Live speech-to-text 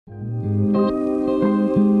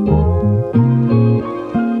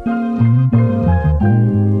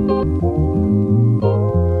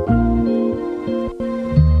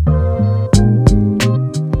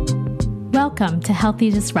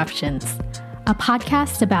Healthy Disruptions, a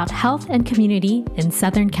podcast about health and community in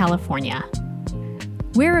Southern California.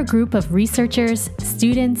 We're a group of researchers,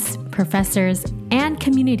 students, professors, and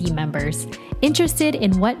community members interested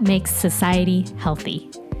in what makes society healthy.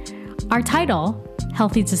 Our title,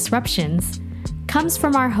 Healthy Disruptions, comes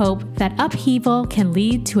from our hope that upheaval can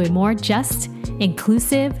lead to a more just,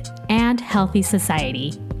 inclusive, and healthy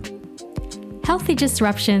society. Healthy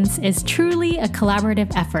Disruptions is truly a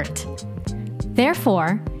collaborative effort.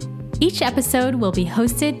 Therefore, each episode will be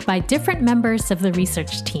hosted by different members of the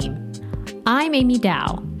research team. I'm Amy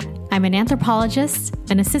Dao. I'm an anthropologist,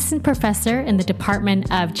 an assistant professor in the Department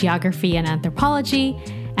of Geography and Anthropology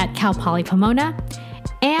at Cal Poly Pomona,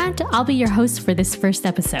 and I'll be your host for this first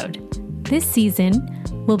episode. This season,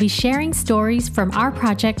 we'll be sharing stories from our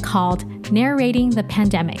project called Narrating the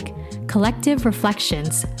Pandemic, Collective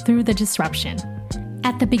Reflections Through the Disruption.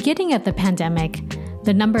 At the beginning of the pandemic,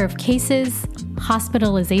 the number of cases,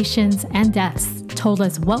 hospitalizations, and deaths told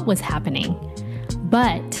us what was happening.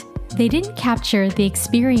 But they didn't capture the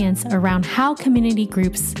experience around how community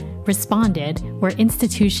groups responded where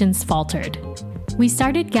institutions faltered. We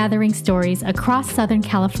started gathering stories across Southern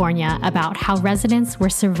California about how residents were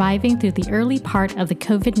surviving through the early part of the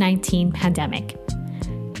COVID-19 pandemic.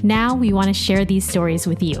 Now we want to share these stories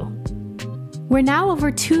with you. We're now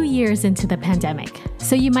over 2 years into the pandemic,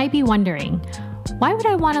 so you might be wondering, why would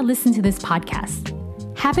I want to listen to this podcast?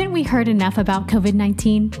 Haven't we heard enough about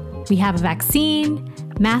COVID-19? We have a vaccine,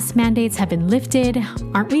 mask mandates have been lifted,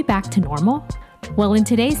 aren't we back to normal? Well, in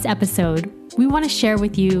today's episode, we want to share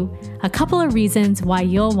with you a couple of reasons why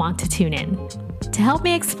you'll want to tune in. To help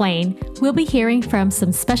me explain, we'll be hearing from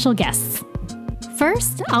some special guests.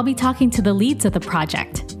 First, I'll be talking to the leads of the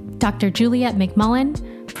project, Dr. Juliet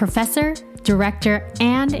McMullin, professor, director,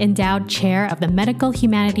 and endowed chair of the Medical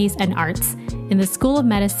Humanities and Arts in the School of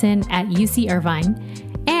Medicine at UC Irvine,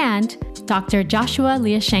 and Dr. Joshua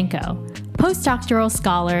Liashenko, postdoctoral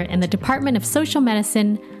scholar in the Department of Social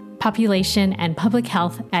Medicine, Population, and Public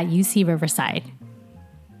Health at UC Riverside.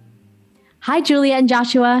 Hi, Julia and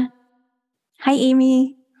Joshua. Hi,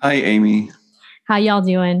 Amy. Hi, Amy. How y'all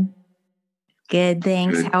doing? Good,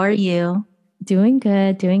 thanks. Good. How are you? Doing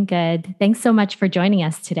good, doing good. Thanks so much for joining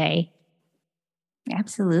us today.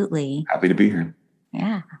 Absolutely. Happy to be here.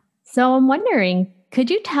 Yeah. So I'm wondering, could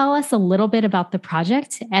you tell us a little bit about the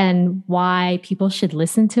project and why people should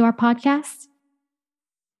listen to our podcast?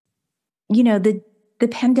 You know, the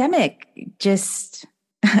pandemic just,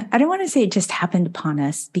 I don't want to say it just happened upon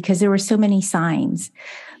us because there were so many signs.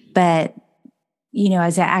 But, you know,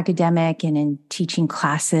 as an academic and in teaching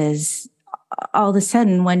classes, all of a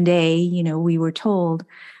sudden one day, you know, we were told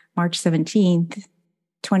March 17th,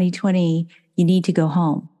 2020, you need to go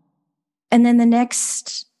home. And then the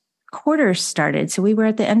next quarter started. So we were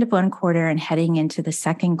at the end of one quarter and heading into the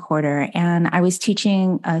second quarter. And I was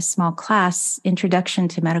teaching a small class, Introduction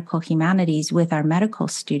to Medical Humanities, with our medical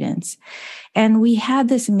students. And we had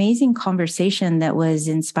this amazing conversation that was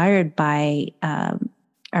inspired by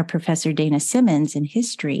our professor, Dana Simmons, in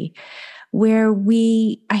history, where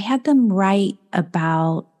I had them write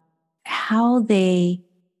about how they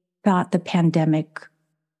thought the pandemic,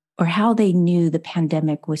 or how they knew the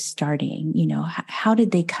pandemic was starting, you know, how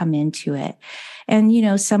did they come into it? And, you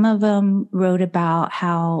know, some of them wrote about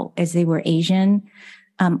how, as they were Asian,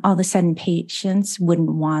 all of a sudden patients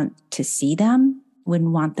wouldn't want to see them,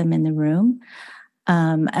 wouldn't want them in the room.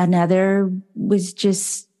 Another was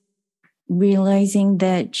just realizing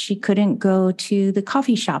that she couldn't go to the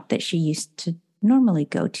coffee shop that she used to normally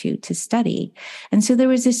go to study. And so there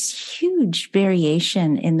was this huge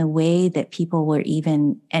variation in the way that people were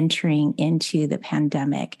even entering into the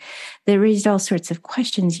pandemic that raised all sorts of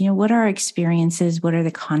questions. You know, what are our experiences? What are the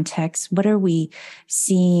contexts? What are we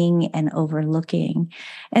seeing and overlooking?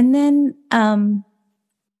 And then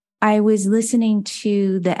I was listening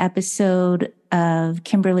to the episode of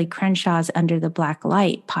Kimberly Crenshaw's Under the Black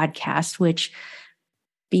Light podcast, which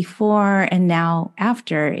before and now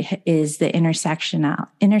after is the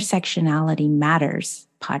Intersectionality Matters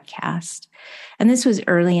podcast. And this was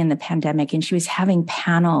early in the pandemic, and she was having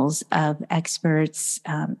panels of experts,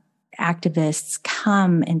 activists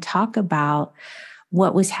come and talk about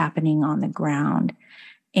what was happening on the ground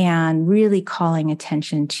and really calling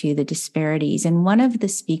attention to the disparities. And one of the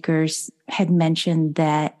speakers had mentioned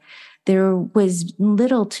that there was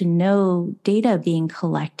little to no data being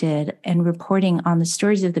collected and reporting on the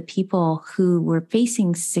stories of the people who were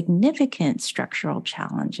facing significant structural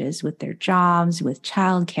challenges with their jobs, with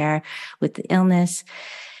childcare, with the illness.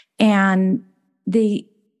 And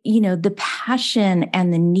the passion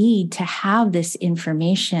and the need to have this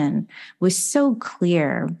information was so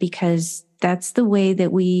clear, because that's the way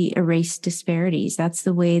that we erase disparities. That's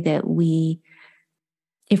the way that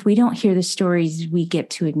if we don't hear the stories, we get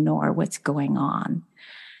to ignore what's going on.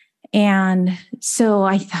 And so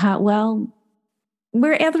I thought, well,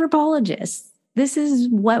 we're anthropologists. This is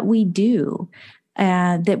what we do,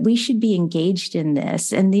 that we should be engaged in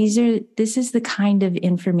this. And this is the kind of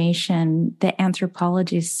information that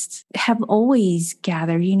anthropologists have always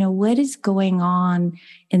gathered. What is going on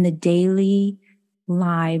in the daily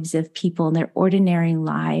lives of people, in their ordinary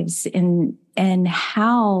lives, and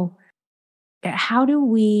how do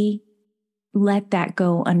we let that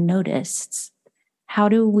go unnoticed? How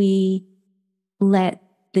do we let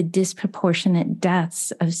the disproportionate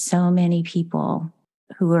deaths of so many people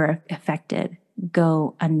who are affected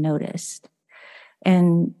go unnoticed?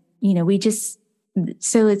 And,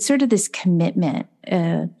 so it's sort of this commitment,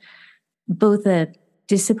 both a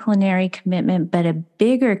disciplinary commitment, but a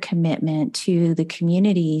bigger commitment to the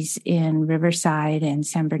communities in Riverside and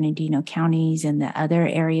San Bernardino counties and the other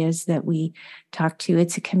areas that we talk to.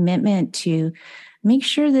 It's a commitment to make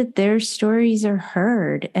sure that their stories are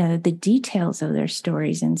heard, the details of their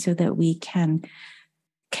stories, and so that we can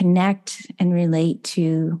connect and relate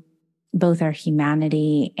to both our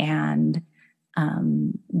humanity and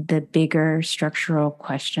the bigger structural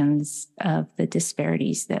questions of the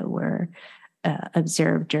disparities that were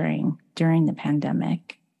observed during the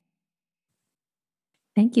pandemic.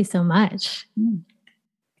 Thank you so much.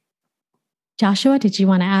 Joshua, did you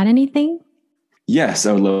want to add anything? Yes,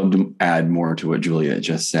 I would love to add more to what Juliet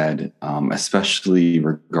just said, especially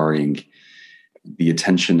regarding the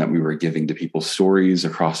attention that we were giving to people's stories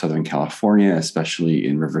across Southern California, especially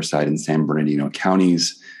in Riverside and San Bernardino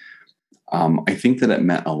counties. I think that it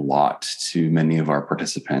meant a lot to many of our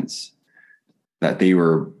participants that they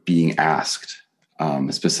were being asked,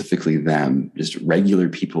 specifically them, just regular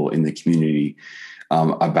people in the community,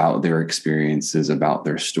 about their experiences, about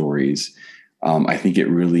their stories. I think it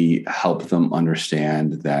really helped them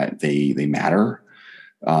understand that they matter,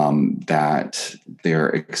 that their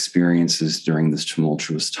experiences during this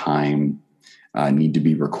tumultuous time need to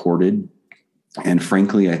be recorded. And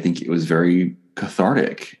frankly, I think it was very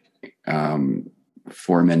cathartic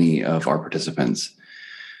for many of our participants.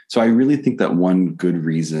 So I really think that one good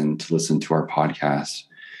reason to listen to our podcast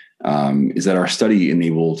is that our study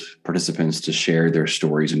enabled participants to share their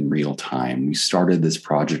stories in real time. We started this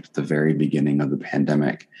project at the very beginning of the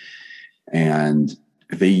pandemic, and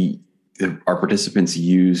our participants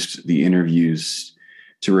used the interviews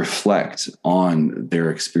to reflect on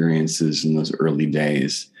their experiences in those early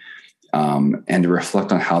days, and to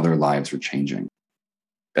reflect on how their lives were changing.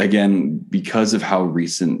 Again, because of how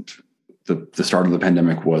recent the start of the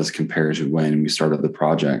pandemic was compared to when we started the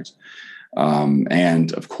project.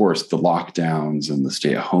 And of course, the lockdowns and the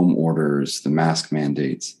stay-at-home orders, the mask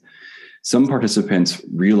mandates, some participants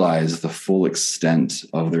realized the full extent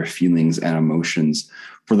of their feelings and emotions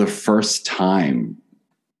for the first time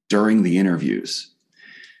during the interviews.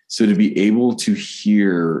 So to be able to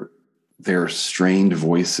hear their strained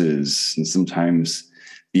voices and sometimes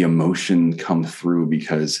the emotion come through,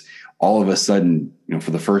 because all of a sudden, for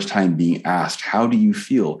the first time being asked, how do you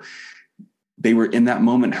feel? They were in that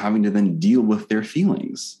moment having to then deal with their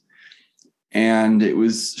feelings. And it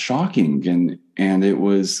was shocking and it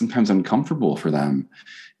was sometimes uncomfortable for them,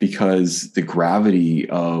 because the gravity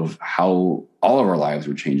of how all of our lives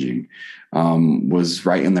were changing was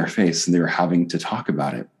right in their face, and they were having to talk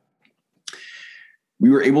about it. We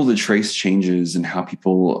were able to trace changes in how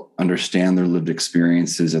people understand their lived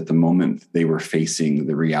experiences at the moment they were facing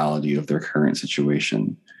the reality of their current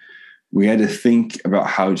situation. We had to think about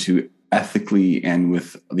how to ethically and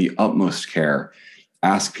with the utmost care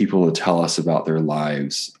ask people to tell us about their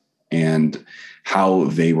lives and how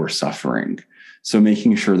they were suffering. So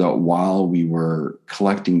making sure that while we were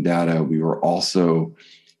collecting data, we were also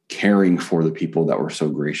caring for the people that were so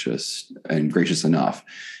gracious enough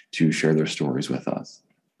to share their stories with us.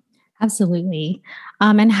 Absolutely.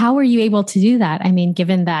 And how were you able to do that? I mean,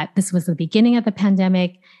 given that this was the beginning of the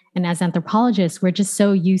pandemic, and as anthropologists, we're just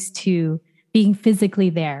so used to being physically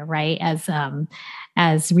there, right?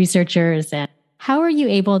 As researchers, and how are you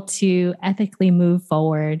able to ethically move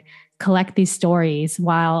forward, collect these stories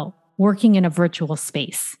while working in a virtual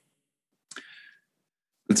space?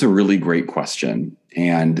 That's a really great question.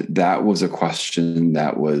 And that was a question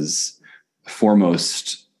that was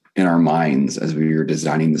foremost in our minds as we were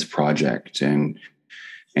designing this project and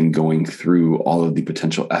going through all of the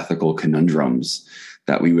potential ethical conundrums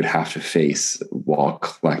that we would have to face while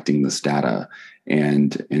collecting this data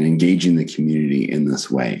and engaging the community in this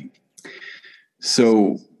way.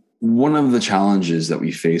 So one of the challenges that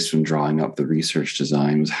we faced when drawing up the research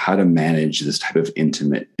design was how to manage this type of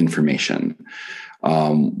intimate information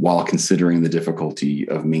while considering the difficulty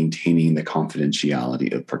of maintaining the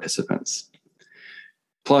confidentiality of participants.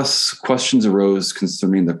 Plus, questions arose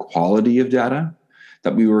concerning the quality of data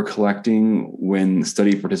that we were collecting when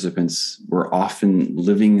study participants were often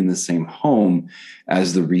living in the same home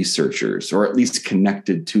as the researchers, or at least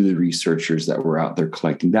connected to the researchers that were out there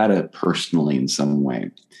collecting data personally in some way.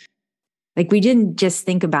 Like, we didn't just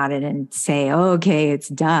think about it and say, oh, okay, it's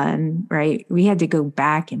done, right? We had to go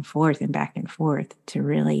back and forth to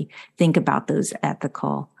really think about those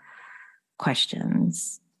ethical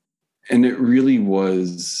questions. And it really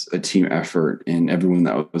was a team effort, and everyone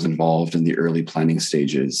that was involved in the early planning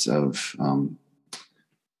stages of,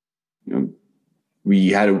 we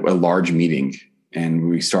had a large meeting, and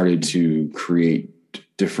we started to create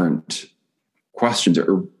different questions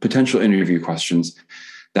or potential interview questions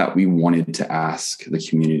that we wanted to ask the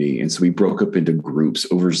community. And so we broke up into groups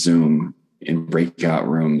over Zoom in breakout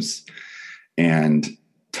rooms and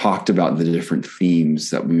talked about the different themes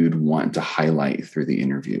that we would want to highlight through the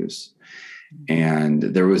interviews. And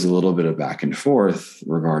there was a little bit of back and forth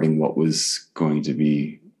regarding what was going to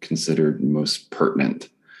be considered most pertinent.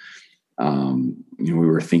 We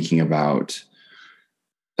were thinking about,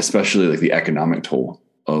 especially like the economic toll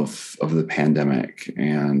of the pandemic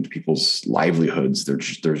and people's livelihoods,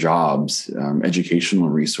 their jobs, educational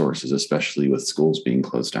resources, especially with schools being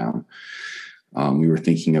closed down. We were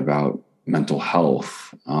thinking about mental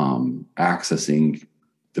health, accessing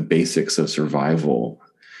the basics of survival,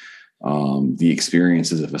 the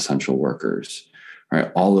experiences of essential workers,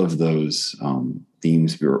 right? All of those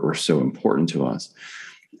themes were so important to us.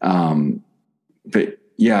 But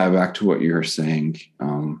yeah, back to what you were saying,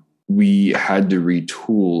 we had to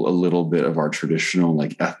retool a little bit of our traditional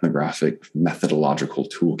like ethnographic methodological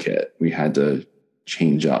toolkit. We had to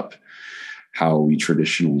change up how we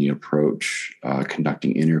traditionally approach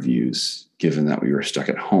conducting interviews, given that we were stuck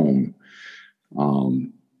at home.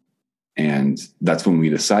 And that's when we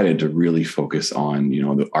decided to really focus on,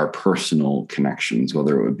 our personal connections,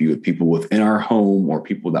 whether it would be with people within our home or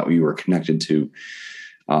people that we were connected to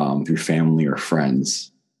through family or friends.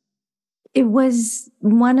 It was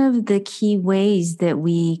one of the key ways that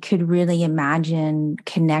we could really imagine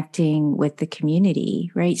connecting with the community,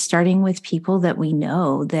 right? Starting with people that we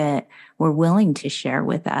know that were willing to share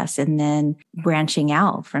with us, and then branching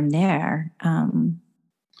out from there.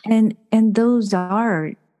 And those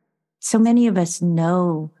are, so many of us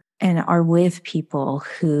know and are with people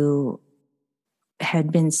who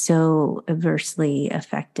had been so adversely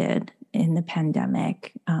affected in the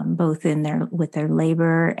pandemic, both with their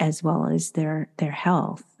labor as well as their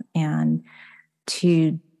health. And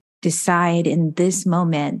to decide in this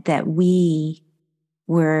moment that we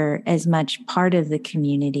were as much part of the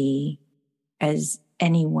community as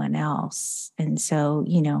anyone else. And so,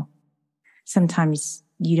 sometimes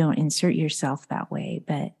you don't insert yourself that way,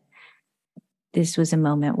 but this was a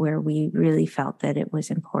moment where we really felt that it was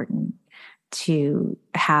important to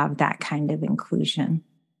have that kind of inclusion.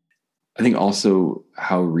 I think also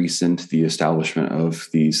how recent the establishment of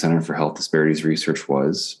the Center for Health Disparities Research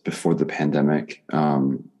was before the pandemic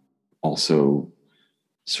also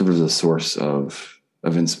served as a source of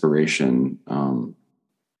inspiration,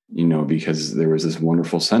 because there was this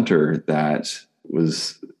wonderful center that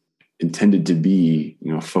was intended to be,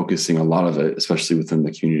 focusing a lot of it, especially within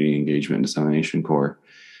the community engagement and dissemination core,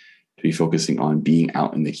 to be focusing on being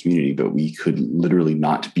out in the community, but we could literally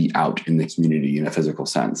not be out in the community in a physical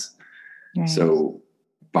sense. Right. So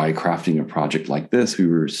by crafting a project like this, we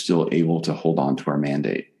were still able to hold on to our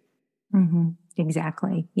mandate. Mm-hmm.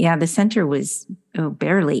 Exactly. Yeah, the center was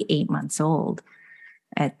barely 8 months old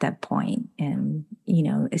at that point. And,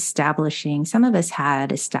 establishing, some of us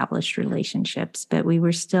had established relationships, but we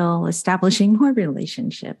were still establishing more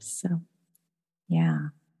relationships. So yeah,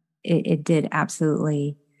 it did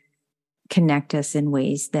absolutely connect us in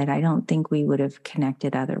ways that I don't think we would have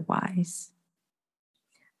connected otherwise.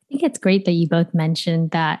 I think it's great that you both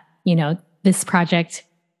mentioned that, this project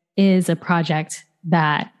is a project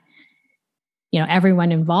that,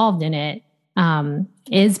 everyone involved in it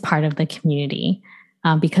is part of the community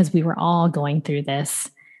because we were all going through this.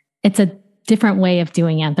 It's a different way of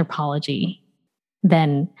doing anthropology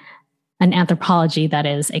than an anthropology that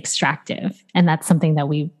is extractive. And that's something that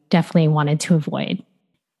we definitely wanted to avoid.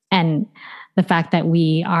 And the fact that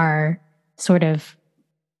we are sort of,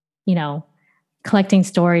 collecting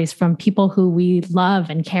stories from people who we love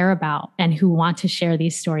and care about and who want to share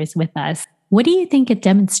these stories with us. What do you think it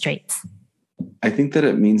demonstrates? I think that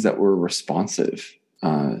it means that we're responsive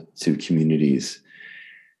to communities.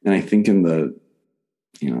 And I think in the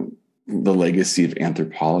legacy of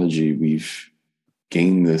anthropology, we've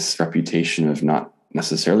gained this reputation of not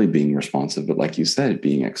necessarily being responsive, but like you said,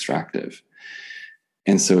 being extractive.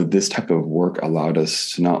 And so this type of work allowed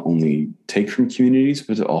us to not only take from communities,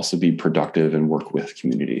 but to also be productive and work with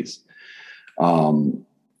communities.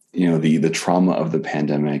 The trauma of the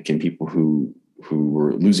pandemic and people who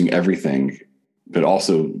were losing everything, but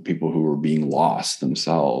also people who were being lost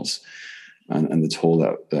themselves, and the toll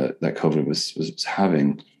that COVID was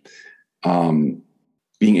having.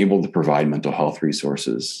 Being able to provide mental health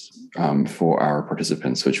resources for our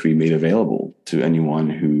participants, which we made available to anyone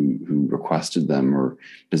who requested them or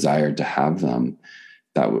desired to have them,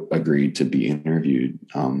 that agreed to be interviewed.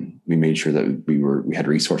 We made sure that we had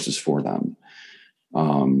resources for them.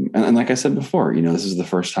 And like I said before, this is the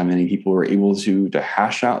first time many people were able to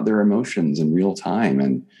hash out their emotions in real time.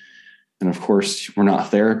 And of course, we're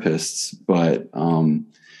not therapists, but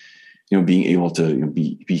being able to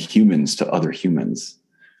be humans to other humans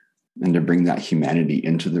and to bring that humanity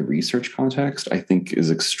into the research context, I think is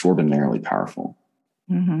extraordinarily powerful.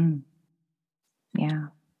 Mm-hmm. Yeah.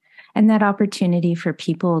 And that opportunity for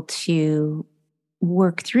people to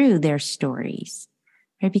work through their stories,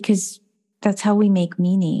 right? Because that's how we make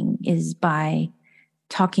meaning, is by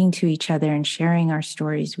talking to each other and sharing our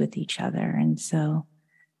stories with each other. And so,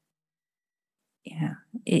 yeah,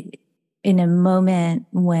 in a moment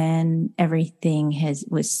when everything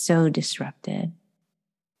was so disrupted,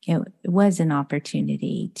 it was an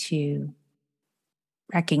opportunity to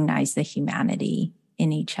recognize the humanity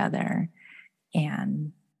in each other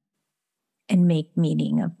and make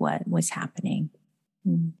meaning of what was happening.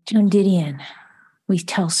 Joan Didion, we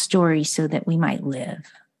tell stories so that we might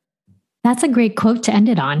live. That's a great quote to end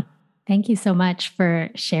it on. Thank you so much for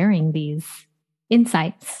sharing these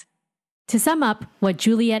insights. To sum up what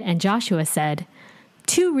Juliet and Joshua said,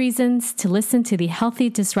 2 reasons to listen to the Healthy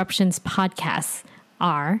Disruptions podcast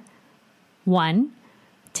are: 1,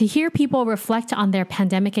 to hear people reflect on their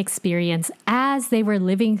pandemic experience as they were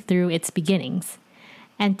living through its beginnings,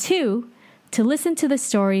 and 2, to listen to the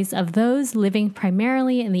stories of those living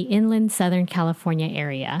primarily in the inland Southern California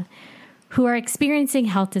area who are experiencing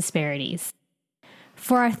health disparities.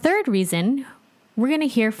 For our 3rd reason, we're going to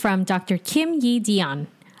hear from Dr. Kim Yi Dion,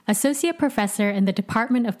 Associate Professor in the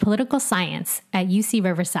Department of Political Science at UC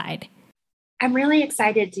Riverside. I'm really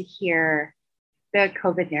excited to hear the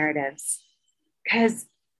COVID narratives because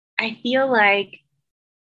I feel like,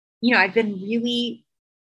 I've been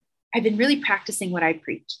really practicing what I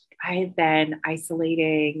preach. I've been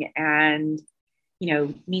isolating and,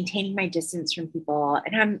 maintaining my distance from people.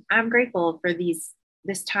 And I'm grateful for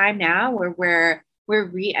this time now where we're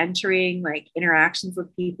re-entering like interactions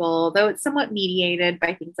with people, though it's somewhat mediated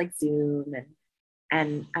by things like Zoom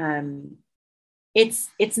and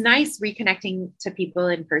it's nice reconnecting to people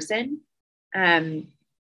in person.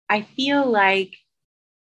 I feel like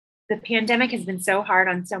the pandemic has been so hard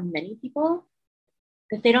on so many people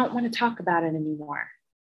that they don't want to talk about it anymore,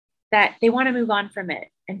 that they want to move on from it.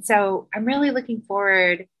 And so I'm really looking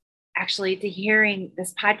forward actually to hearing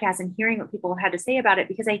this podcast and hearing what people had to say about it,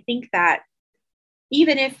 because I think that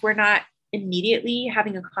even if we're not immediately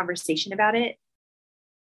having a conversation about it,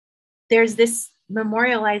 there's this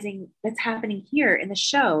memorializing that's happening here in the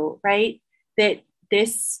show, right? That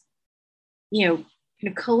this, kind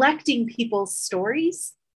of collecting people's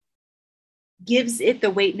stories gives it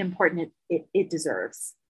the weight and importance it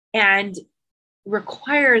deserves, and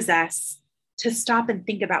requires us to stop and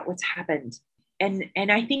think about what's happened. And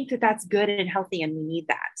I think that that's good and healthy, and we need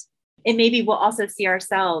that. And maybe we'll also see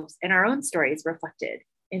ourselves and our own stories reflected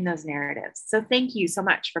in those narratives. So thank you so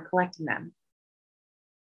much for collecting them.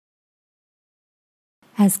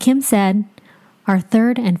 As Kim said, our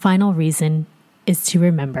 3rd and final reason is to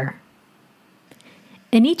remember.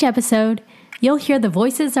 In each episode, you'll hear the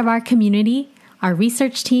voices of our community, our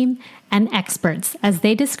research team, and experts as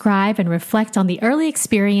they describe and reflect on the early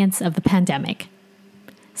experience of the pandemic.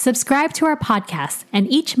 Subscribe to our podcast, and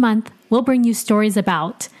each month we'll bring you stories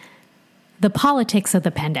about the politics of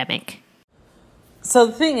the pandemic. So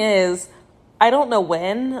the thing is, I don't know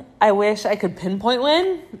when. I wish I could pinpoint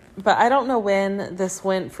when, but I don't know when this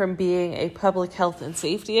went from being a public health and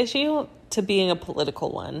safety issue to being a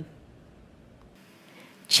political one.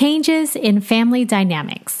 Changes in family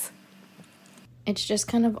dynamics. It's just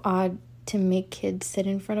kind of odd to make kids sit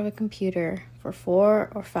in front of a computer for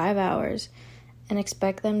 4 or 5 hours and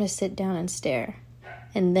expect them to sit down and stare.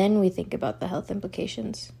 And then we think about the health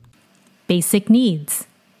implications. Basic needs.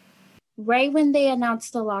 Right when they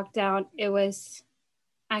announced the lockdown, it was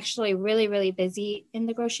actually really, really busy in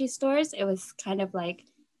the grocery stores. It was kind of like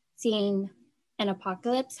seeing an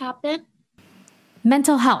apocalypse happen.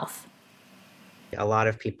 Mental health. A lot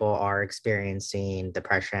of people are experiencing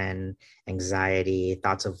depression, anxiety,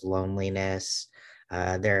 thoughts of loneliness.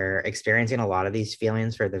 They're experiencing a lot of these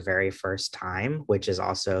feelings for the very first time, which is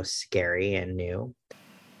also scary and new.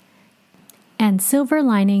 And silver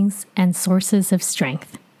linings and sources of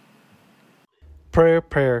strength.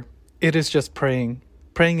 Prayer. It is just praying.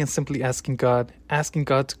 Praying and simply asking God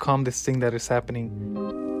to calm this thing that is happening.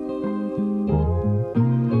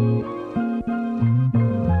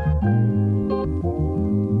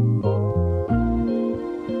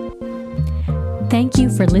 Thank you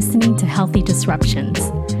for listening to Healthy Disruptions.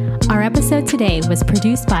 Our episode today was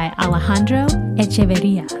produced by Alejandro,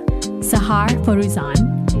 Echeverria, Sahar, Foruzan,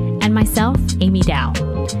 and myself, Amy Dao.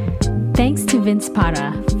 Thanks to Vince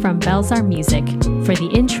Parra from Belzar Music for the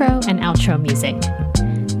intro and outro music.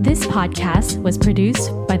 This podcast was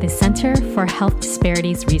produced by the Center for Health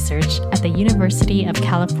Disparities Research at the University of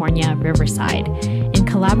California, Riverside, in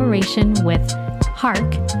collaboration with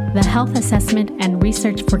HARC, the Health Assessment and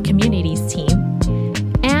Research for Communities team,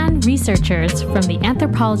 and researchers from the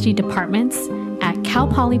anthropology departments at Cal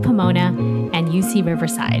Poly Pomona and UC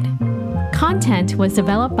Riverside. Content was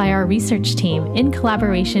developed by our research team in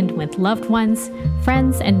collaboration with loved ones,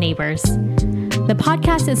 friends, and neighbors. The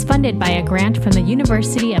podcast is funded by a grant from the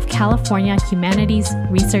University of California Humanities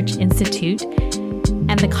Research Institute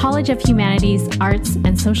and the College of Humanities, Arts,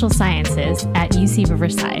 and Social Sciences at UC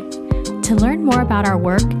Riverside. To learn more about our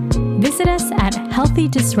work, visit us at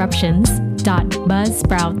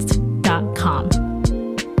healthydisruptions.buzzsprouts.com.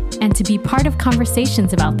 And to be part of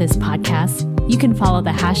conversations about this podcast, you can follow the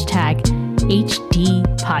hashtag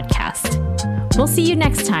 #HDPodcast. We'll see you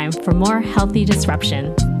next time for more Healthy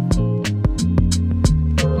Disruption.